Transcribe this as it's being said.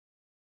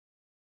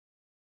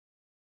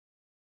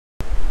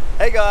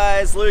Hey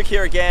guys, Luke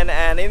here again,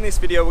 and in this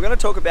video we're going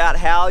to talk about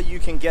how you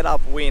can get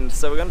upwind.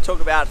 So we're going to talk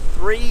about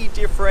 3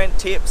 different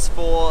tips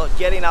for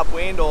getting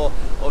upwind or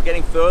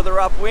getting further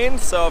upwind.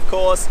 So of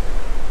course,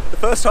 the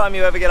first time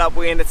you ever get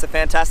upwind, it's a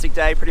fantastic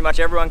day. Pretty much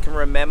everyone can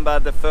remember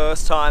the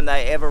first time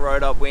they ever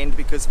rode upwind,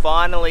 because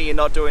finally you're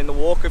not doing the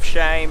walk of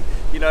shame.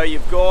 You know,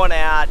 you've gone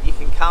out, you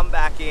can come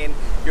back in,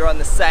 you're on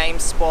the same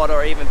spot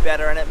or even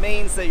better, and it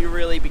means that you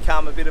really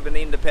become a bit of an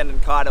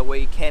independent kiter where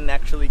you can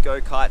actually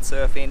go kite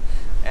surfing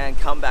and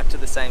come back to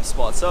the same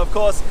spot. So of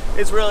course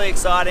it's really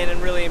exciting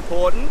and really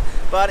important,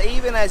 but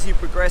even as you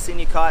progress in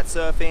your kite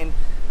surfing,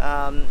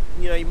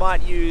 you know, you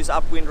might use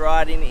upwind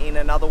riding in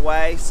another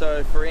way.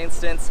 So for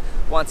instance,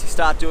 once you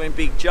start doing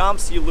big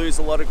jumps, you lose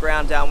a lot of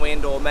ground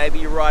downwind, or maybe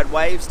you ride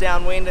waves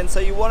downwind, and so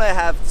you want to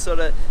have sort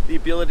of the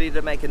ability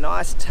to make a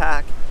nice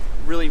tack,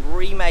 really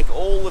remake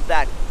all of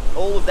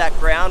that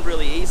ground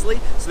really easily,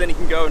 so then you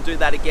can go and do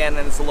that again,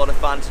 and it's a lot of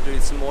fun to do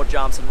some more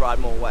jumps and ride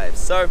more waves.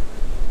 So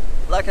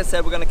like I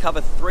said, we're going to cover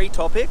 3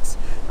 topics.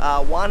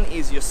 One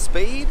is your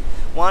speed,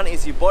 one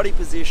is your body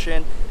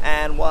position,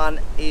 and one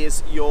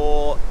is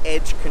your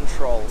edge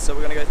control. So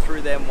we're going to go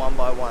through them one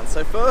by one.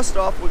 So first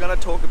off, we're going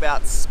to talk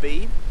about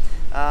speed.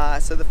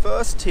 So the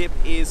first tip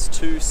is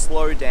to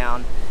slow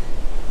down.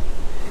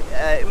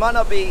 It might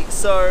not be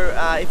so,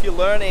 if you're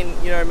learning,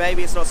 you know,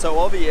 maybe it's not so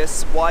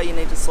obvious why you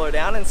need to slow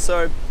down, and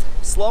so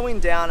slowing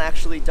down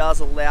actually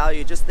does allow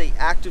you, just the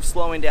act of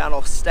slowing down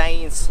or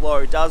staying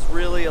slow does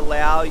really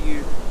allow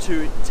you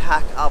to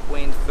tack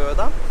upwind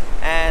further.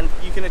 And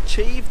you can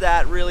achieve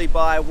that really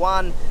by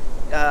one,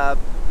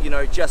 you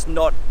know, just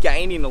not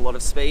gaining a lot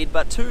of speed,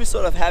 but 2,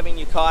 sort of having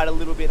your kite a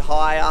little bit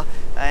higher,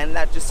 and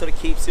that just sort of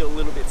keeps you a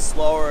little bit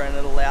slower, and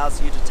it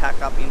allows you to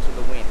tack up into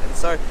the wind. And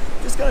so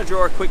I'm just going to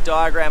draw a quick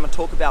diagram and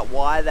talk about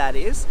why that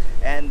is,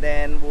 and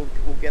then we'll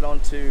get on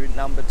to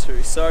number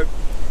 2. So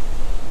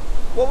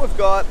what we've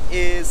got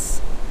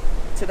is,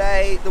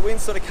 today the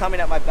wind's sort of coming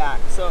at my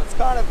back, so it's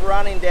kind of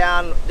running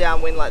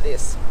downwind like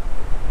this.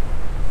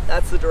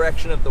 That's the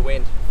direction of the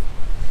wind,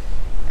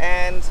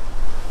 and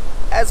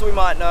as we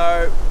might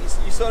know,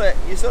 you sort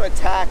of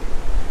tack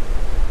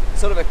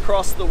sort of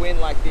across the wind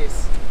like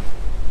this.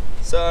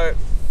 So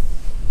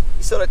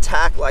you sort of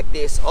tack like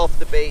this off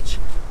the beach,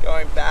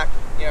 going back,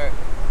 you know,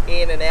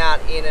 in and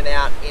out, in and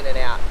out, in and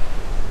out.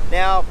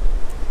 Now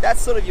that's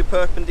sort of your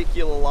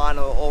perpendicular line,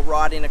 or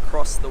riding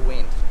across the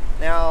wind.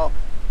 Now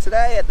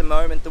today, at the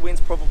moment, the wind's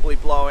probably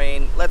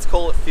blowing, let's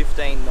call it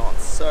 15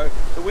 knots. So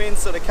the wind's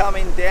sort of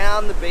coming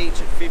down the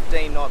beach at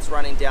 15 knots,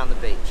 running down the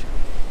beach.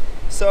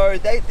 So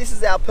this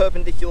is our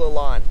perpendicular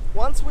line.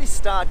 Once we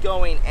start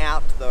going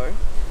out though,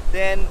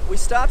 then we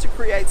start to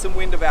create some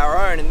wind of our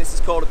own, and this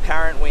is called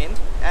apparent wind.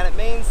 And it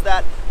means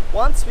that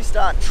once we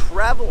start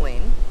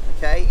traveling,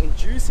 okay,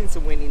 inducing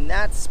some wind in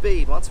that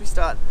speed, once we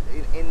start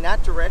in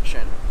that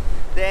direction,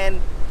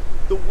 then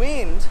the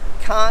wind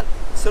can't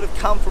sort of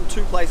come from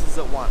 2 places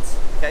at once.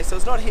 Okay, so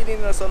it's not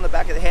hitting us on the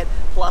back of the head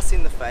plus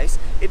in the face.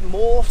 It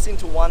morphs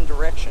into one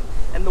direction,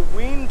 and the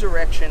wind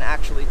direction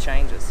actually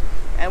changes.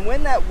 And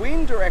when that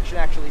wind direction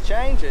actually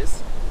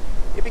changes,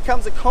 it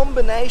becomes a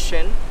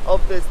combination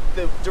of the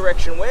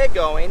direction we're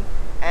going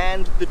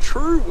and the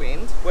true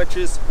wind, which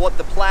is what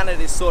the planet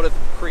is sort of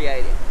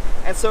creating.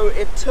 And so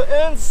it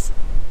turns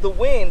the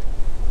wind,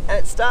 and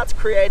it starts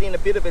creating a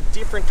bit of a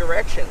different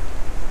direction.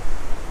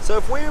 So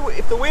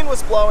if the wind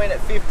was blowing at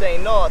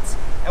 15 knots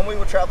and we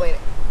were traveling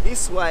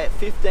this way at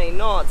 15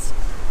 knots,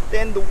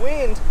 then the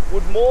wind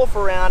would morph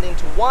around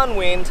into one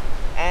wind,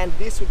 and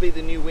this would be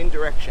the new wind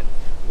direction.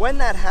 When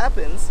that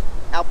happens,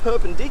 our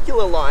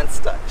perpendicular line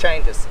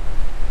changes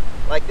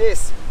like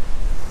this.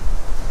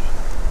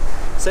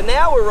 So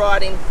now we're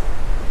riding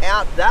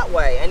out that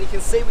way, and you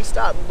can see we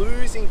start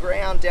losing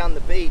ground down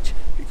the beach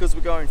because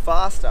we're going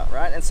faster,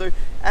 right? And so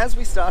as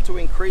we start to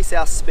increase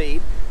our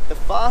speed, the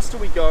faster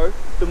we go,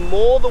 the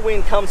more the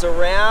wind comes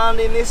around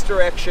in this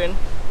direction,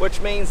 which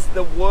means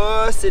the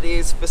worse it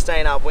is for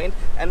staying upwind.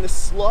 And the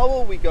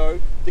slower we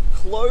go, the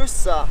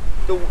closer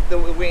the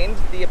wind,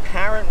 the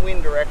apparent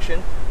wind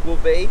direction will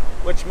be,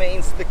 which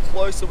means the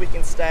closer we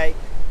can stay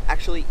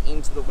actually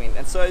into the wind.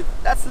 And so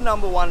that's the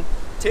number 1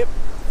 tip.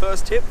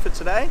 First tip for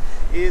today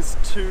is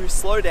to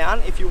slow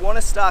down. If you want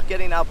to start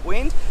getting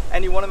upwind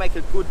and you want to make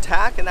a good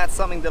tack, and that's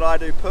something that I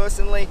do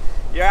personally,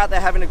 you're out there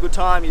having a good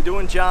time, you're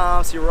doing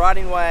jumps, you're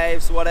riding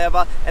waves,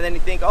 whatever, and then you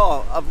think,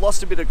 oh, I've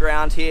lost a bit of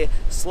ground here,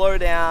 slow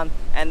down,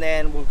 and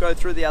then we'll go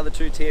through the other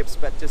 2 tips,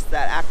 but just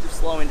that act of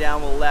slowing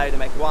down will allow you to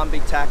make one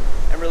big tack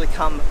and really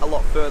come a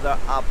lot further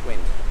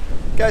upwind.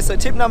 Okay, so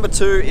tip number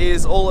 2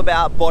 is all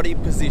about body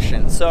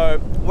position. So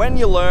when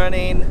you're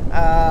learning,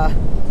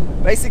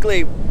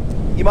 basically,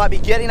 you might be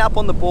getting up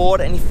on the board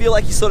and you feel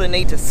like you sort of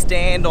need to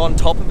stand on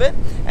top of it.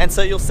 And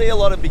so you'll see a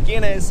lot of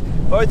beginners,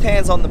 both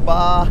hands on the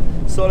bar,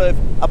 sort of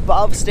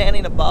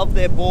standing above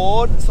their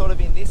board, sort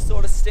of in this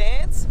sort of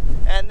stance.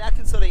 And that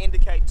can sort of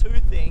indicate 2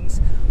 things.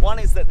 One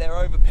is that they're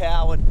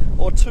overpowered,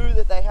 or 2,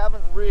 that they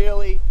haven't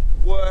really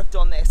worked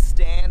on their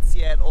stance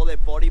yet or their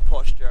body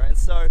posture. And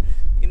so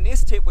in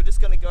this tip, we're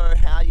just going to go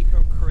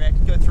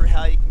through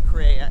how you can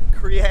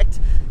create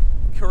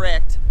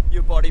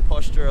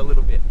posture a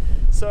little bit.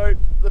 So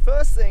the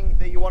first thing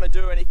that you want to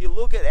do, and if you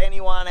look at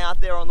anyone out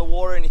there on the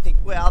water and you think,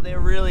 wow, they're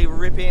really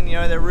ripping, you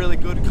know, they're really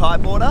good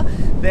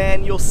kiteboarder,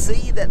 then you'll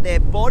see that their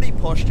body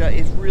posture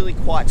is really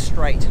quite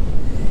straight.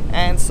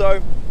 And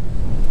so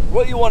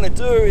what you want to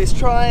do is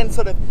try and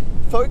sort of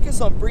focus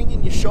on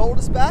bringing your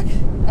shoulders back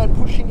and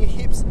pushing your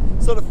hips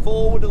sort of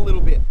forward a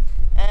little bit.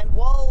 And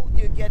while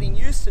you're getting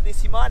used to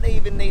this, you might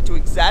even need to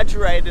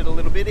exaggerate it a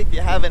little bit if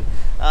you haven't,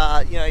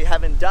 you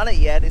haven't done it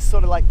yet. It's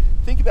sort of like,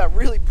 think about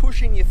really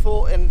pushing your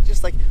foot and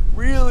just like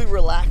really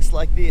relax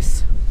like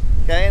this.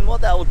 Okay, and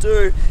what that will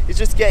do is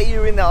just get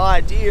you in the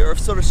idea of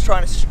sort of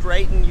trying to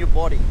straighten your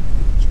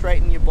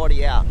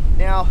body out.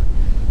 Now,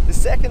 the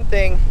second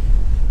thing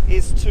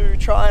is to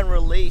try and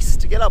release,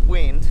 to get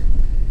upwind,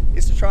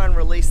 is to try and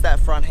release that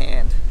front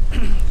hand.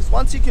 Because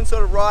once you can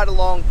sort of ride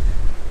along,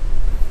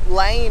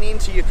 laying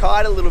into your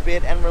kite a little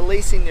bit and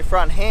releasing your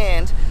front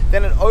hand,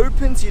 then it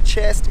opens your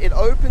chest, it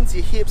opens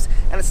your hips,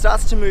 and it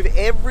starts to move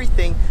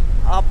everything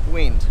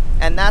upwind.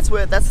 And that's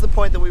the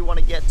point that we want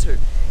to get to.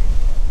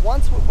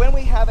 When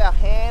we have our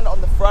hand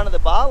on the front of the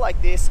bar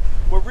like this,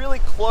 we're really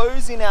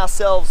closing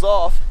ourselves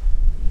off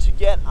to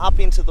get up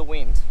into the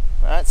wind.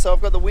 Right? So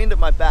I've got the wind at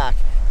my back,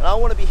 and I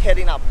want to be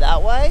heading up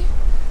that way,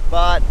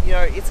 but you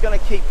know, it's going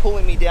to keep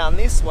pulling me down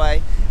this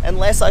way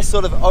unless I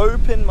sort of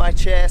open my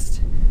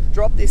chest,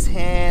 drop this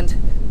hand,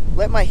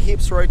 let my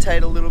hips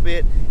rotate a little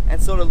bit,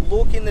 and sort of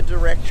look in the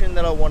direction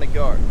that I want to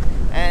go.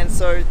 And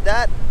so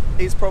that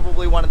is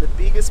probably one of the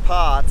biggest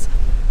parts.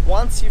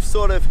 Once you've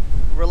sort of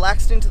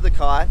relaxed into the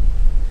kite,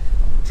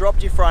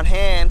 dropped your front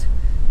hand,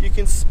 you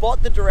can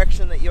spot the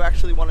direction that you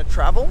actually want to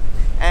travel,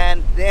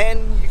 and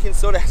then you can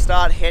sort of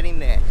start heading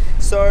there.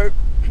 So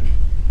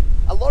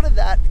a lot of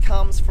that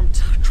comes from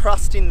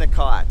trusting the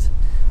kite.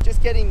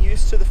 Just getting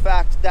used to the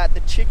fact that the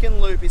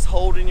chicken loop is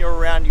holding you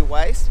around your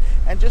waist,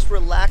 and just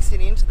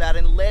relaxing into that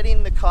and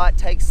letting the kite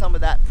take some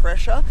of that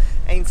pressure,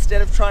 and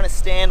instead of trying to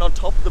stand on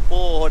top of the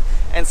board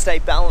and stay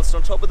balanced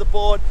on top of the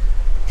board,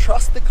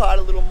 trust the kite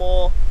a little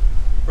more,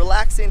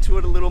 relax into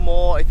it a little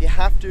more if you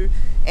have to.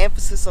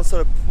 Emphasis on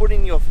sort of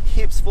putting your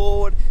hips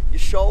forward, your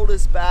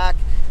shoulders back,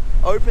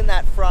 open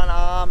that front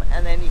arm,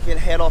 and then you can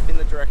head off in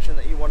the direction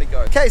that you want to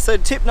go. Okay, so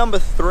tip number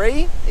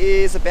 3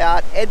 is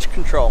about edge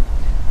control.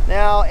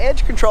 Now,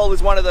 edge control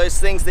is one of those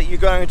things that you're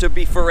going to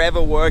be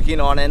forever working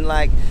on, and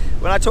like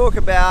when I talk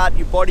about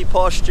your body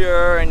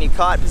posture and your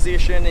kite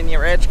position and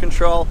your edge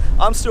control,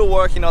 I'm still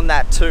working on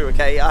that too,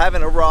 okay? I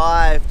haven't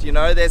arrived, you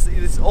know,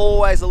 there's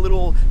always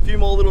few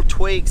more little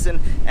tweaks and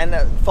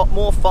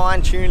more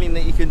fine tuning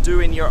that you can do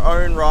in your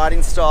own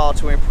riding style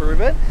to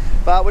improve it.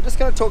 But we're just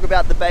going to talk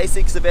about the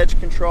basics of edge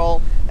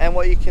control and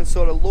what you can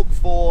sort of look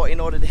for in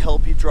order to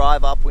help you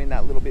drive upwind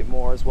that little bit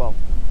more as well.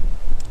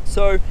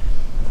 So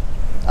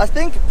I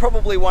think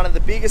probably one of the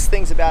biggest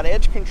things about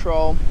edge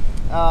control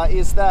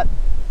is that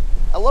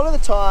a lot of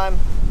the time,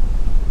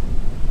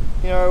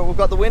 you know, we've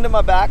got the wind at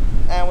my back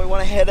and we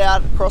want to head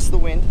out across the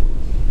wind,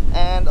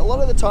 and a lot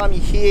of the time you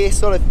hear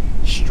sort of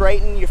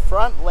straighten your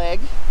front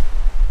leg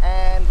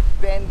and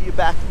bend your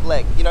back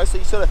leg, you know, so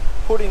you're sort of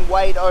putting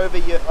weight over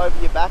your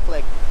back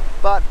leg.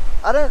 But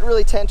I don't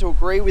really tend to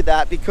agree with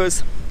that,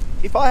 because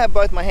if I have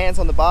both my hands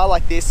on the bar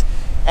like this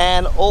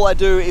and all I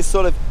do is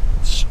sort of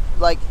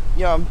like,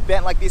 you know, I'm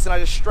bent like this and I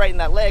just straighten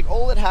that leg,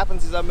 all that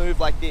happens is I move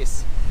like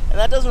this, and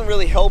that doesn't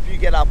really help you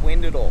get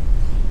upwind at all.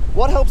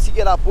 What helps you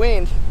get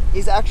upwind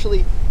is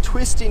actually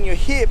twisting your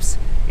hips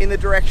in the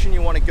direction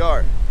you want to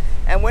go.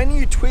 And when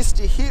you twist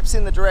your hips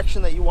in the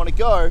direction that you want to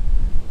go,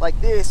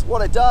 like this,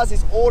 what it does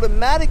is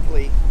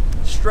automatically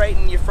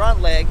straighten your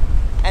front leg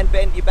and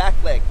bend your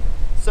back leg.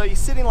 So you're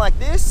sitting like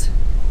this,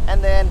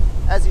 and then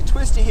as you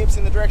twist your hips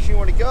in the direction you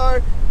want to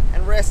go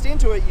and rest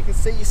into it, you can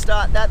see you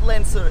start, that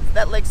leg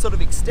sort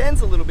of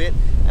extends a little bit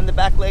and the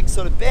back leg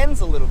sort of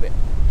bends a little bit.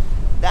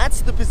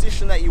 That's the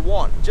position that you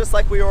want. Just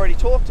like we already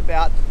talked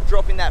about,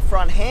 dropping that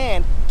front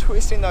hand,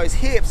 twisting those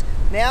hips.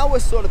 Now we're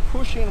sort of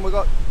pushing, we've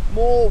got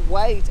more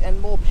weight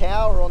and more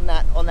power on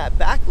that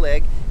back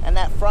leg, and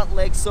that front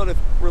leg sort of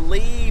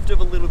relieved of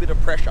a little bit of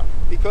pressure.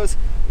 Because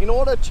in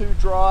order to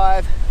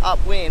drive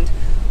upwind,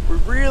 we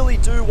really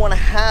do want to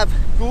have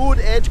good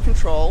edge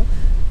control,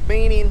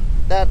 meaning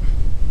that,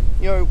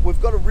 you know,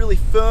 we've got a really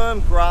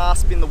firm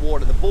grasp in the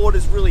water. The board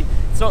is really,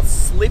 it's not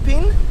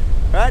slipping,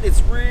 right?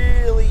 It's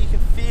really, you can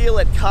feel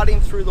it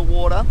cutting through the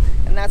water,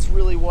 and that's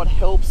really what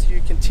helps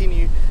you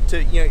continue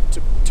to, you know,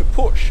 to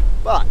push.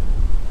 But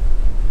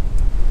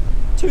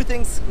two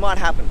things might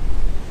happen.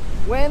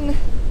 When,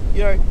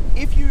 you know,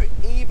 if you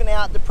even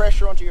out the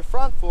pressure onto your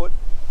front foot,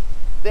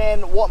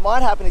 then what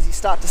might happen is you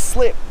start to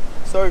slip.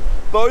 So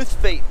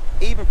both feet,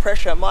 even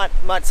pressure, might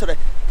sort of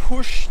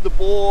push the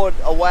board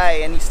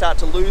away and you start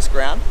to lose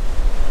ground.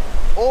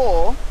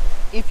 Or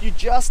if you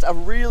just are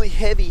really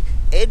heavy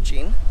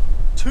edging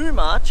too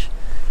much,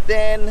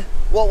 then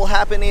what will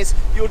happen is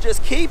you'll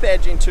just keep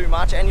edging too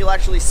much and you'll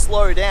actually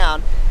slow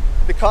down.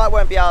 The kite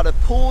won't be able to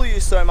pull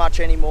you so much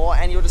anymore,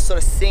 and you'll just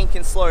sort of sink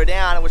and slow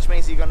down, which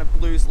means you're going to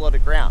lose a lot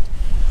of ground.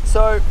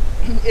 So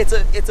it's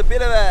a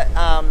bit of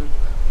a,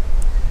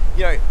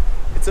 you know,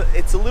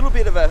 it's a little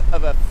bit of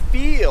a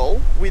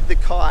feel with the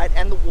kite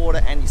and the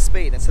water and your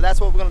speed. And so that's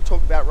what we're going to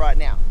talk about right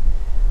now.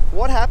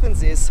 What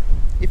happens is,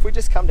 if we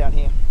just come down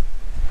here,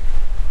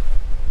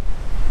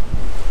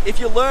 if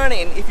you're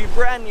learning, if you're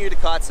brand new to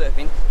kite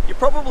surfing, you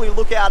probably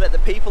look out at the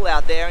people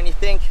out there and you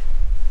think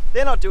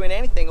they're not doing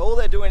anything. All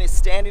they're doing is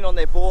standing on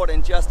their board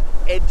and just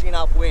edging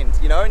upwind,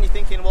 you know, and you're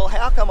thinking, well,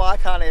 how come I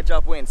can't edge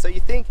upwind? So you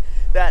think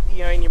that, you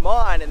know, in your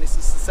mind, and this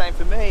is the same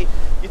for me,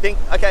 you think,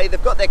 okay,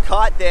 they've got their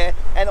kite there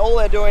and all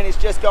they're doing is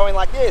just going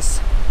like this,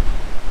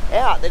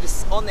 out. They're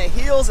just on their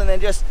heels and then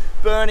just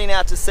burning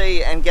out to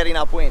sea and getting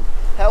upwind.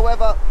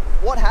 However,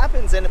 what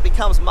happens, and it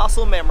becomes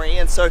muscle memory,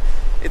 and so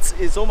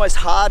it's almost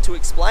hard to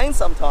explain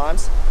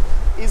sometimes,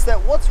 is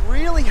that what's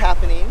really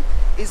happening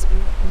is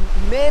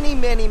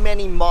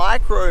many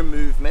micro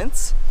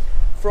movements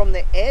from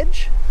the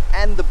edge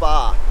and the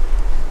bar.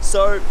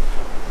 So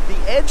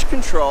the edge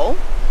control,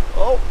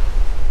 oh,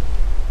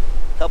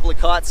 a couple of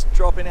kites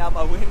dropping out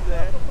my wind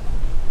there.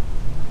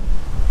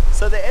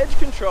 So the edge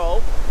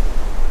control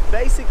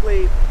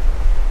basically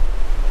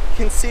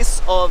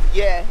consists of,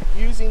 yeah,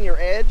 using your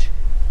edge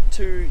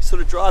to sort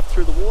of drive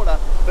through the water,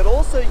 but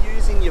also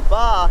using your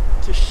bar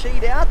to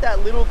sheet out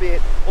that little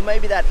bit, or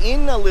maybe that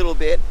in a little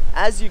bit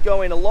as you're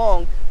going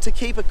along, to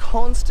keep a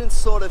constant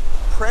sort of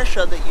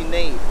pressure that you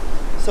need.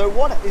 So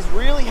what is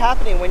really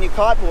happening when you're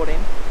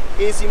kiteboarding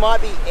is you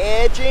might be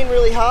edging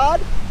really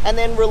hard and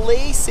then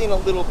releasing a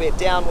little bit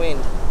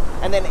downwind,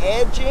 and then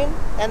edging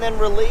and then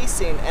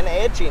releasing and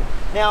edging.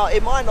 Now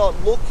it might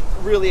not look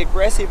really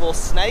aggressive or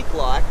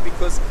snake-like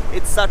because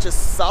it's such a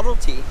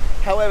subtlety.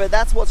 However,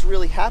 that's what's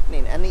really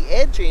happening, and the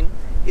edging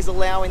is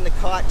allowing the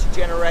kite to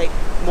generate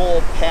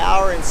more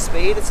power and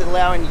speed. It's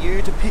allowing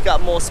you to pick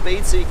up more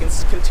speed so you can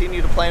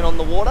continue to plane on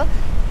the water.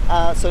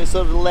 So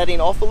sort of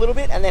letting off a little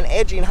bit, and then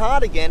edging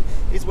hard again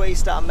is where you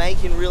start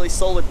making really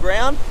solid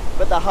ground.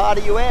 But the harder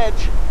you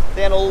edge,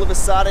 then all of a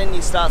sudden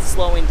you start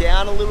slowing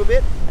down a little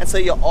bit, and so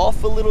you're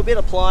off a little bit,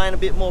 applying a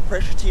bit more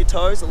pressure to your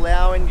toes,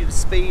 allowing you to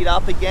speed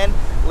up again,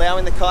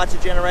 allowing the kite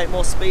to generate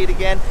more speed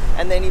again,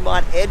 and then you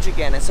might edge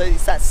again. And so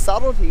it's that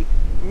subtlety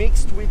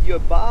mixed with your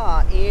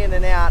bar in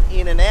and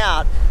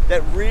out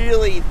that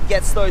really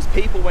gets those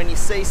people. When you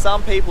see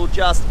some people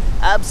just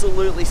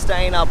absolutely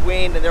staying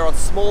upwind and they're on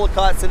smaller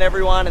kites than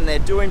everyone and they're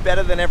doing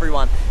better than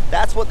everyone,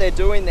 that's what they're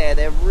doing there.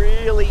 They're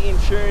really in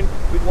tune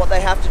with what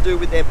they have to do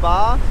with their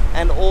bar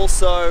and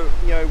also,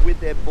 you know, with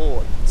their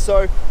board.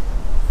 So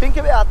think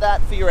about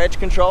that for your edge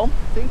control.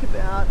 Think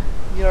about,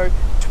 you know,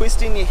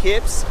 twisting your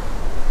hips,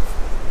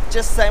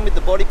 just same with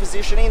the body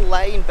positioning,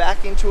 laying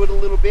back into it a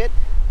little bit,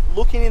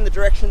 looking in the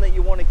direction that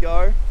you want to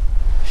go,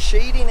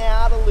 sheeting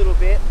out a little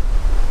bit,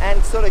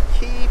 and sort of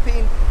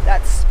keeping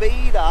that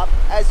speed up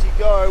as you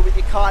go with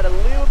your kite a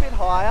little bit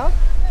higher.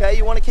 Okay,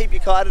 you want to keep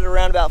your kite at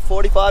around about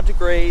 45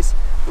 degrees,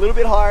 a little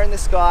bit higher in the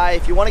sky.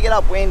 If you want to get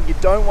upwind, you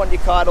don't want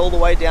your kite all the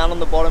way down on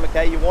the bottom,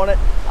 okay? You want it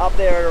up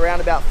there at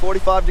around about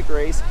 45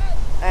 degrees,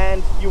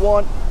 and you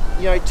want,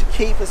 you know, to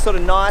keep a sort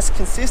of nice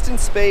consistent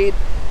speed,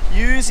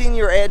 using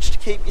your edge to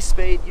keep your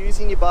speed,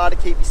 using your bar to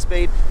keep your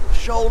speed,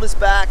 shoulders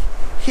back,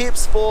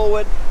 hips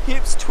forward,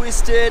 hips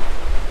twisted,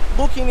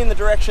 looking in the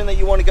direction that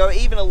you want to go,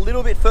 even a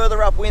little bit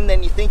further upwind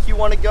than you think you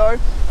want to go,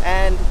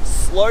 and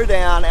slow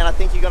down, and I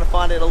think you're going to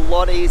find it a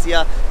lot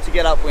easier to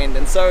get upwind.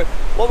 And so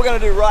what we're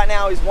going to do right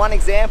now is one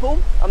example.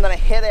 I'm going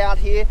to head out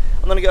here,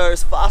 I'm going to go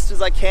as fast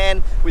as I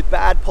can with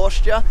bad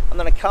posture. I'm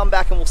going to come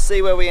back and we'll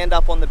see where we end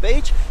up on the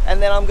beach,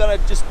 and then I'm going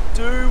to just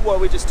do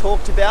what we just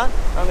talked about.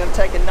 I'm going to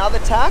take another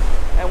tack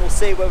and we'll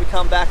see where we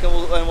come back, and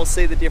we'll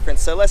see the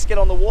difference. So let's get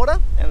on the water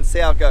and see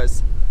how it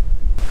goes.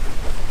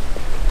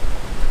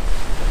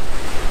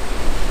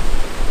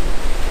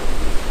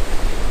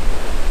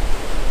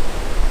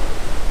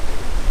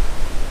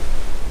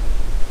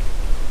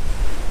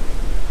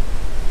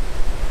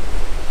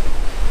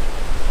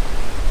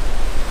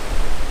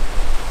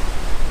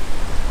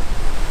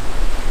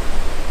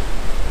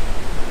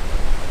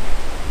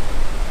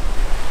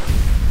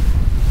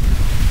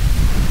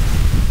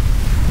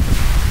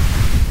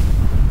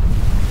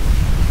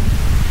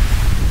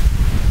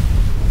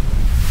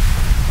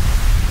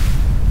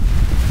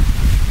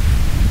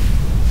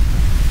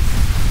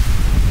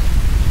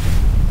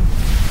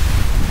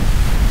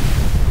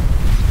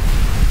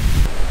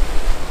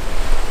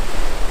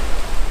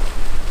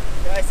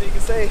 So you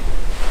can see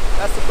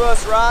that's the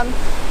first run,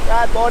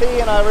 bad body,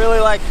 and I really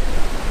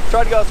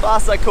tried to go as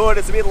fast as I could.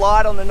 It's a bit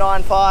light on the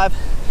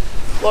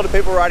 9.5. A lot of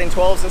people riding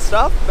 12s and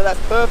stuff, but that's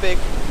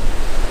perfect.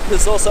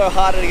 It's also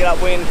harder to get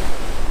upwind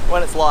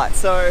when it's light.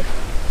 So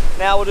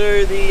now we'll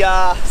do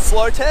the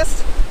slow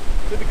test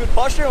with a good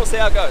posture and we'll see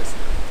how it goes.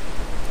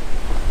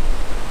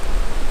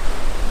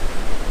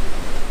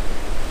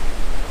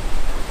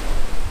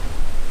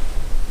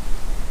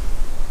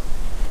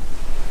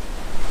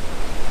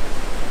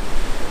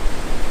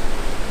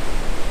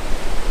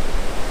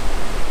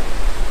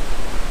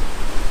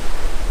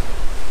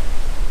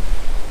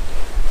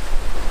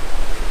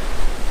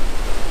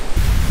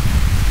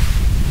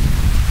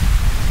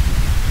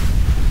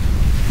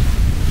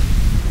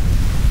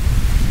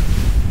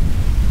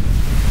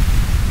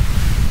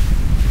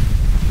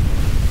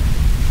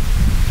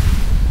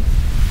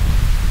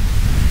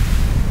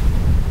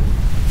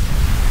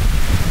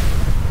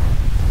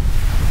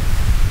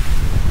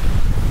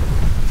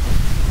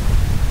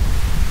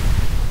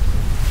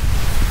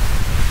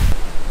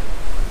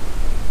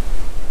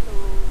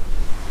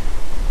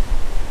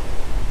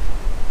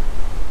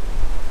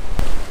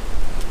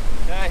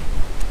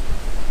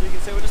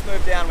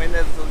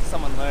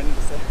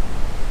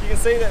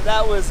 see that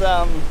that was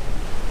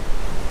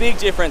big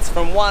difference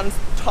from one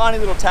tiny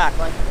little tack.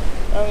 Like,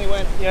 I only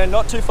went, you know,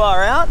 not too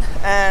far out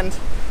and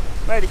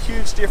made a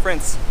huge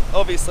difference.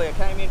 Obviously, I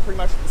came in pretty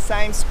much at the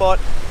same spot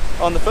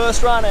on the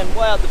first run and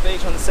way out the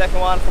beach on the second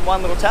one from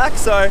one little tack.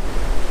 So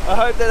I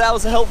hope that that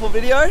was a helpful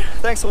video.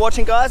 Thanks for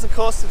watching, guys. Of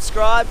course,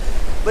 subscribe.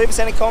 Leave us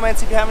any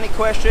comments if you have any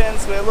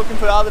questions. We're looking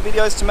for other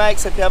videos to make,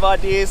 so if you have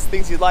ideas,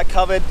 things you'd like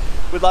covered,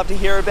 we'd love to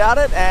hear about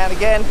it. And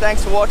again,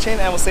 thanks for watching,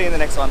 and we'll see you in the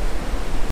next one.